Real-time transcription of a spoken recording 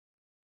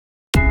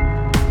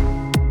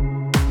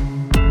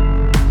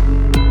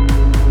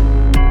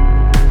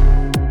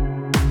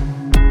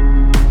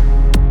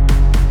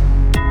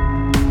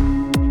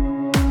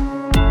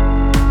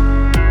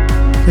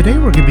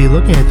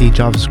looking at the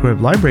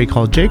JavaScript library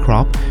called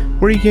jcrop,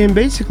 where you can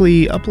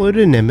basically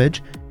upload an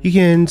image, you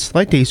can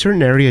select a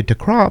certain area to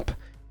crop,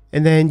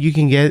 and then you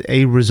can get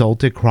a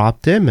resulted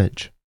cropped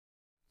image.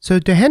 So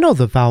to handle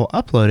the file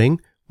uploading,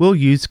 we'll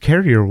use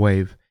Carrier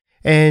Wave.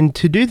 And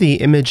to do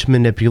the image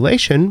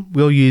manipulation,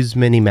 we'll use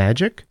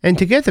Minimagick. And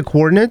to get the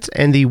coordinates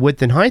and the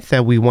width and height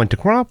that we want to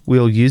crop,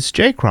 we'll use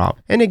jcrop.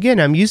 And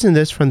again, I'm using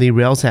this from the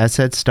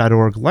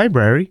railsassets.org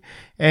library,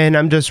 and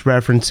I'm just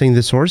referencing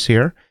the source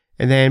here,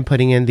 and then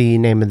putting in the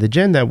name of the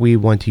gen that we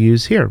want to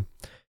use here.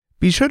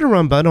 Be sure to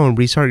run bundle and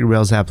restart your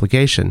Rails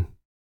application.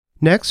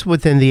 Next,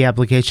 within the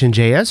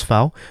application.js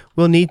file,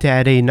 we'll need to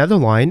add another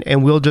line,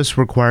 and we'll just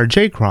require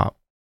jcrop.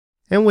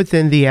 And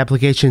within the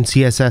application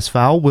CSS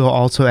file, we'll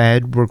also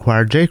add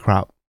require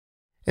jcrop.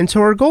 And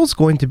so our goal is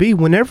going to be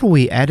whenever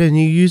we add a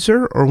new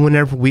user or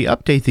whenever we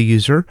update the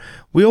user,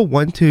 we'll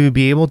want to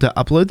be able to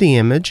upload the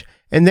image.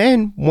 And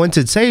then once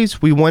it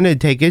saves, we want to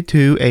take it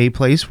to a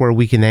place where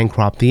we can then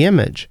crop the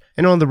image.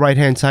 And on the right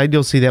hand side,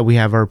 you'll see that we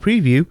have our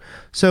preview.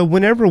 So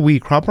whenever we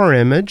crop our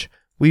image,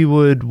 we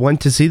would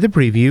want to see the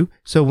preview.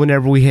 So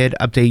whenever we hit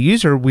update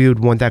user, we would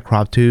want that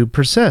crop to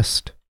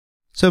persist.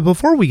 So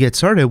before we get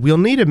started, we'll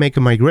need to make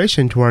a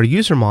migration to our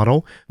user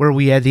model where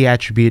we add the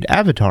attribute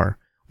avatar.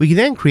 We can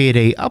then create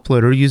a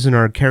uploader using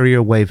our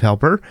Carrier Wave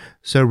helper.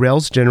 So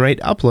Rails generate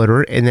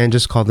uploader and then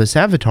just call this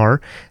avatar,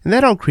 and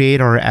that'll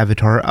create our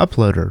avatar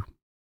uploader.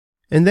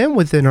 And then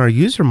within our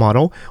user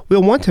model,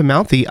 we'll want to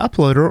mount the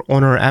uploader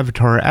on our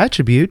avatar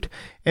attribute,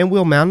 and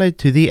we'll mount it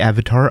to the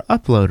avatar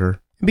uploader.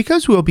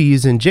 Because we'll be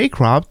using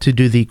jcrop to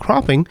do the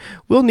cropping,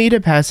 we'll need to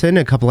pass in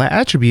a couple of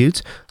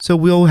attributes, so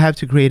we'll have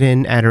to create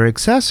an attr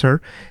accessor,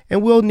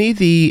 and we'll need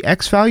the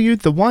x value,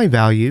 the y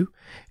value,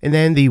 and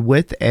then the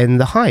width and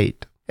the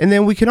height. And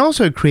then we can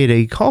also create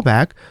a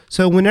callback,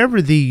 so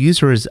whenever the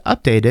user is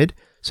updated,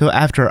 so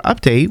after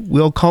update,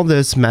 we'll call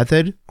this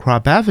method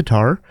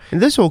cropAvatar,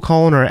 and this will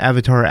call on our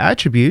avatar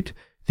attribute,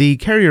 the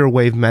Carrier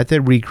Wave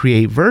method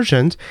recreate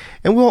versions,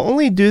 and we'll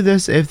only do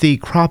this if the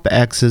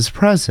cropx is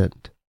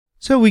present.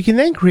 So we can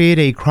then create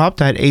a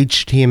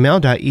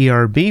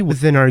crop.html.erb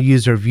within our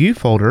user view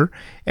folder,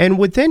 and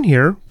within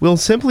here, we'll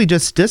simply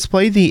just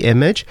display the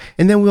image,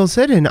 and then we'll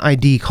set an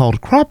ID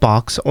called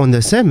cropbox on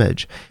this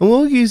image. And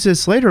we'll use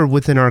this later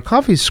within our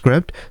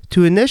CoffeeScript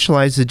to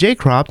initialize the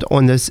jcrop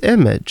on this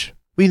image.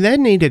 We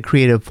then need to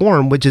create a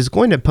form which is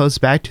going to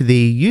post back to the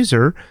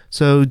user,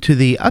 so to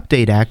the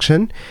update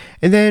action,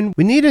 and then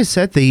we need to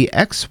set the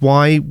x,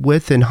 y,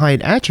 width, and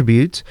height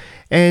attributes,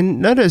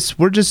 and notice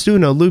we're just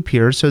doing a loop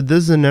here, so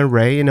this is an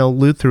array and it'll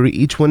loop through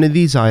each one of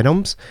these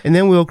items, and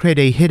then we'll create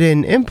a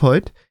hidden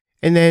input,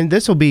 and then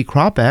this will be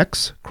crop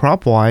x,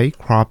 crop y,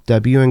 crop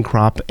w, and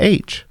crop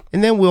h.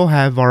 And then we'll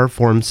have our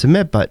form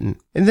submit button.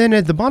 And then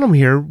at the bottom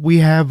here, we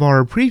have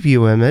our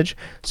preview image.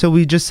 So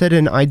we just set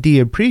an ID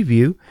of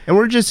preview, and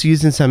we're just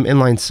using some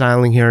inline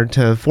styling here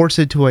to force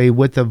it to a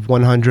width of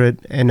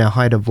 100 and a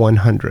height of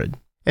 100.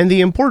 And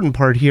the important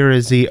part here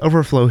is the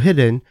overflow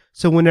hidden.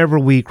 So whenever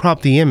we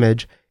crop the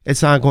image,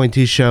 it's not going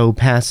to show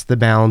past the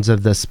bounds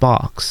of this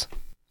box.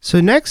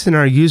 So next in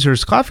our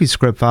user's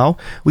CoffeeScript file,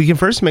 we can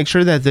first make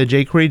sure that the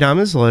jQuery DOM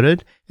is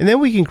loaded, and then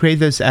we can create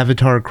this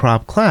avatar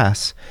crop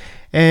class.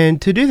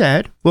 And to do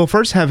that, we'll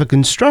first have a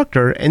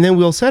constructor, and then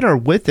we'll set our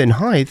width and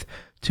height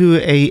to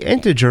an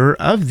integer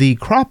of the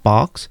crop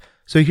box.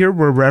 So here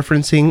we're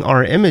referencing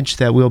our image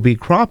that we'll be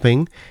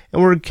cropping,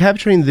 and we're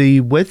capturing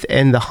the width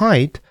and the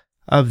height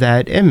of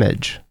that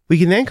image. We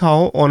can then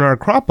call on our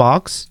crop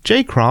box,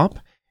 jcrop,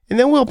 and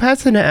then we'll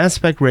pass in an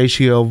aspect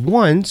ratio of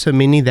 1, so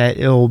meaning that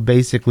it'll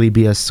basically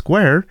be a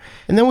square.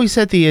 And then we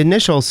set the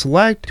initial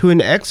select to an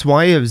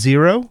xy of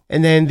 0,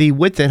 and then the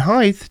width and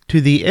height to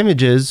the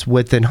image's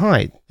width and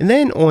height. And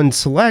then on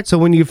select, so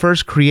when you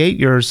first create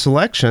your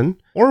selection,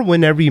 or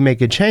whenever you make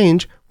a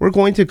change, we're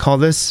going to call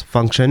this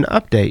function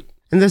update.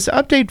 And this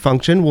update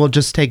function will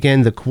just take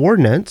in the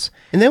coordinates,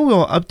 and then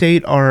we'll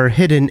update our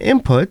hidden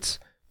inputs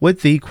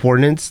with the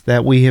coordinates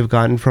that we have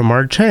gotten from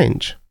our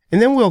change.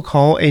 And then we'll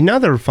call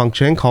another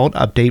function called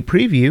update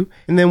preview,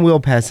 and then we'll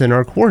pass in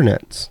our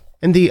coordinates.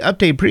 And the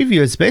update preview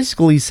is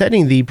basically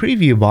setting the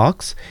preview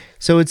box,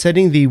 so it's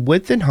setting the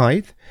width and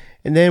height,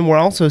 and then we're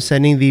also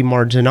setting the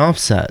margin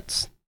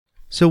offsets.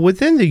 So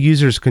within the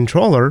user's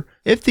controller,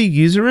 if the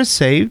user is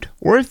saved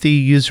or if the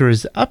user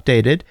is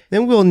updated,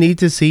 then we'll need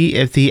to see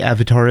if the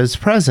avatar is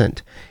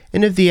present.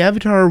 And if the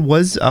avatar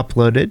was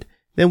uploaded,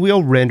 then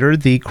we'll render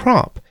the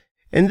crop.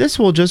 And this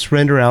will just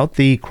render out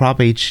the crop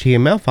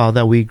HTML file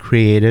that we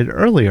created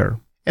earlier.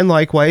 And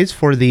likewise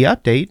for the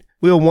update,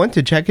 we'll want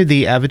to check if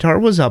the avatar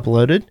was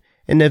uploaded,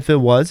 and if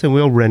it was, then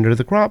we'll render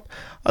the crop.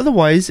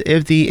 Otherwise,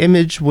 if the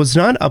image was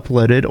not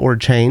uploaded or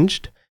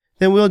changed,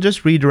 then we'll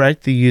just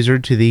redirect the user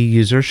to the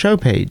user show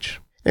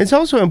page. And it's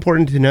also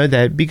important to know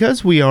that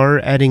because we are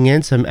adding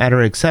in some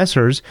attr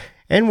accessors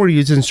and we're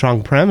using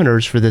strong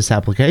parameters for this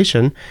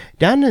application,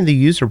 down in the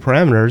user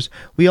parameters,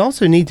 we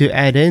also need to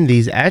add in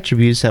these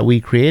attributes that we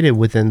created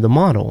within the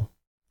model.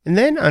 And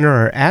then under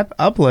our app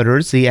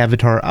uploaders, the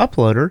avatar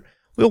uploader,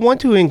 we'll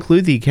want to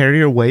include the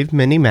Carrier Wave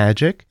Mini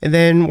Magic, and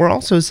then we're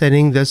also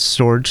setting this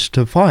storage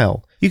to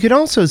file. You can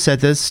also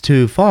set this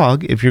to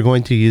FOG if you're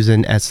going to use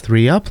an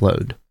S3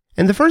 upload.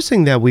 And the first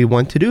thing that we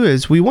want to do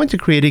is we want to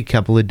create a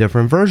couple of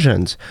different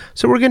versions.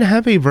 So we're going to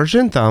have a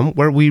version thumb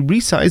where we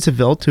resize the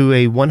fill to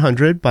a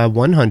 100 by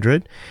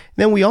 100.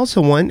 Then we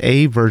also want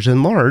a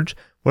version large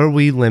where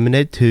we limit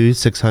it to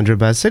 600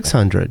 by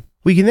 600.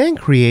 We can then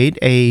create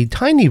a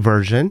tiny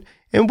version,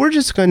 and we're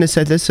just going to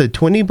set this to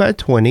 20 by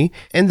 20.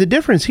 And the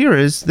difference here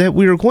is that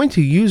we are going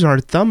to use our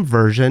thumb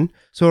version.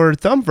 So our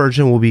thumb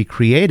version will be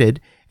created,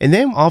 and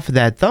then off of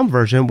that thumb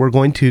version, we're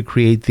going to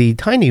create the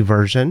tiny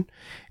version.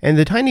 And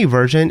the tiny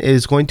version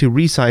is going to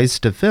resize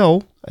to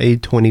fill a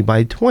 20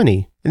 by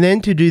 20. And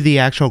then to do the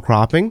actual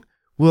cropping,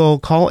 we'll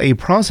call a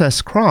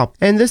process crop.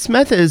 And this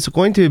method is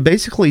going to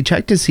basically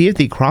check to see if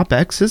the crop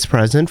X is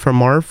present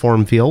from our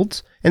form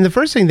fields. And the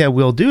first thing that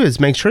we'll do is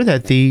make sure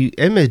that the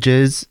image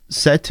is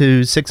set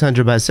to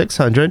 600 by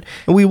 600.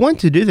 And we want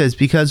to do this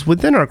because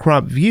within our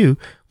crop view,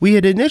 we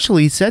had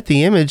initially set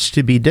the image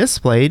to be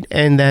displayed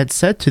and that's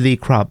set to the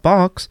crop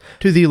box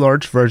to the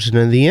large version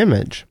of the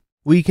image.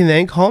 We can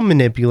then call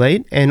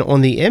manipulate, and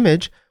on the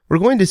image, we're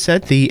going to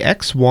set the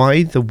X,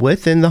 Y, the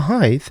width, and the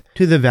height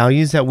to the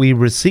values that we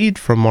received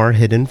from our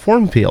hidden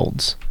form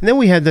fields. And then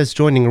we have this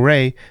joining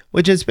array,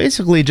 which is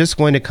basically just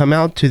going to come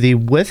out to the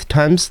width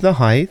times the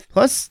height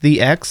plus the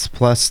X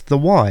plus the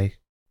Y.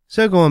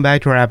 So going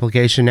back to our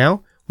application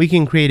now, we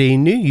can create a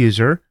new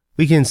user.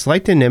 We can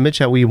select an image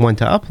that we want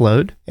to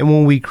upload, and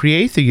when we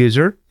create the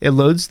user, it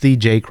loads the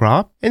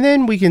JCrop, and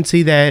then we can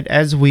see that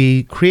as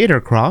we create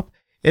our crop,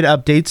 it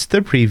updates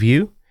the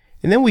preview,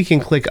 and then we can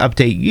click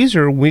Update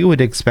User. We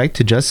would expect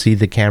to just see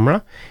the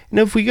camera, and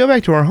if we go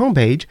back to our home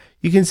page,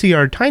 you can see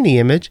our tiny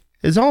image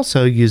is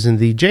also using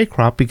the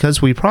JCrop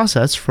because we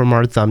processed from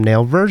our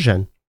thumbnail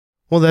version.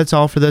 Well, that's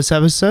all for this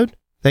episode.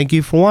 Thank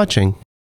you for watching.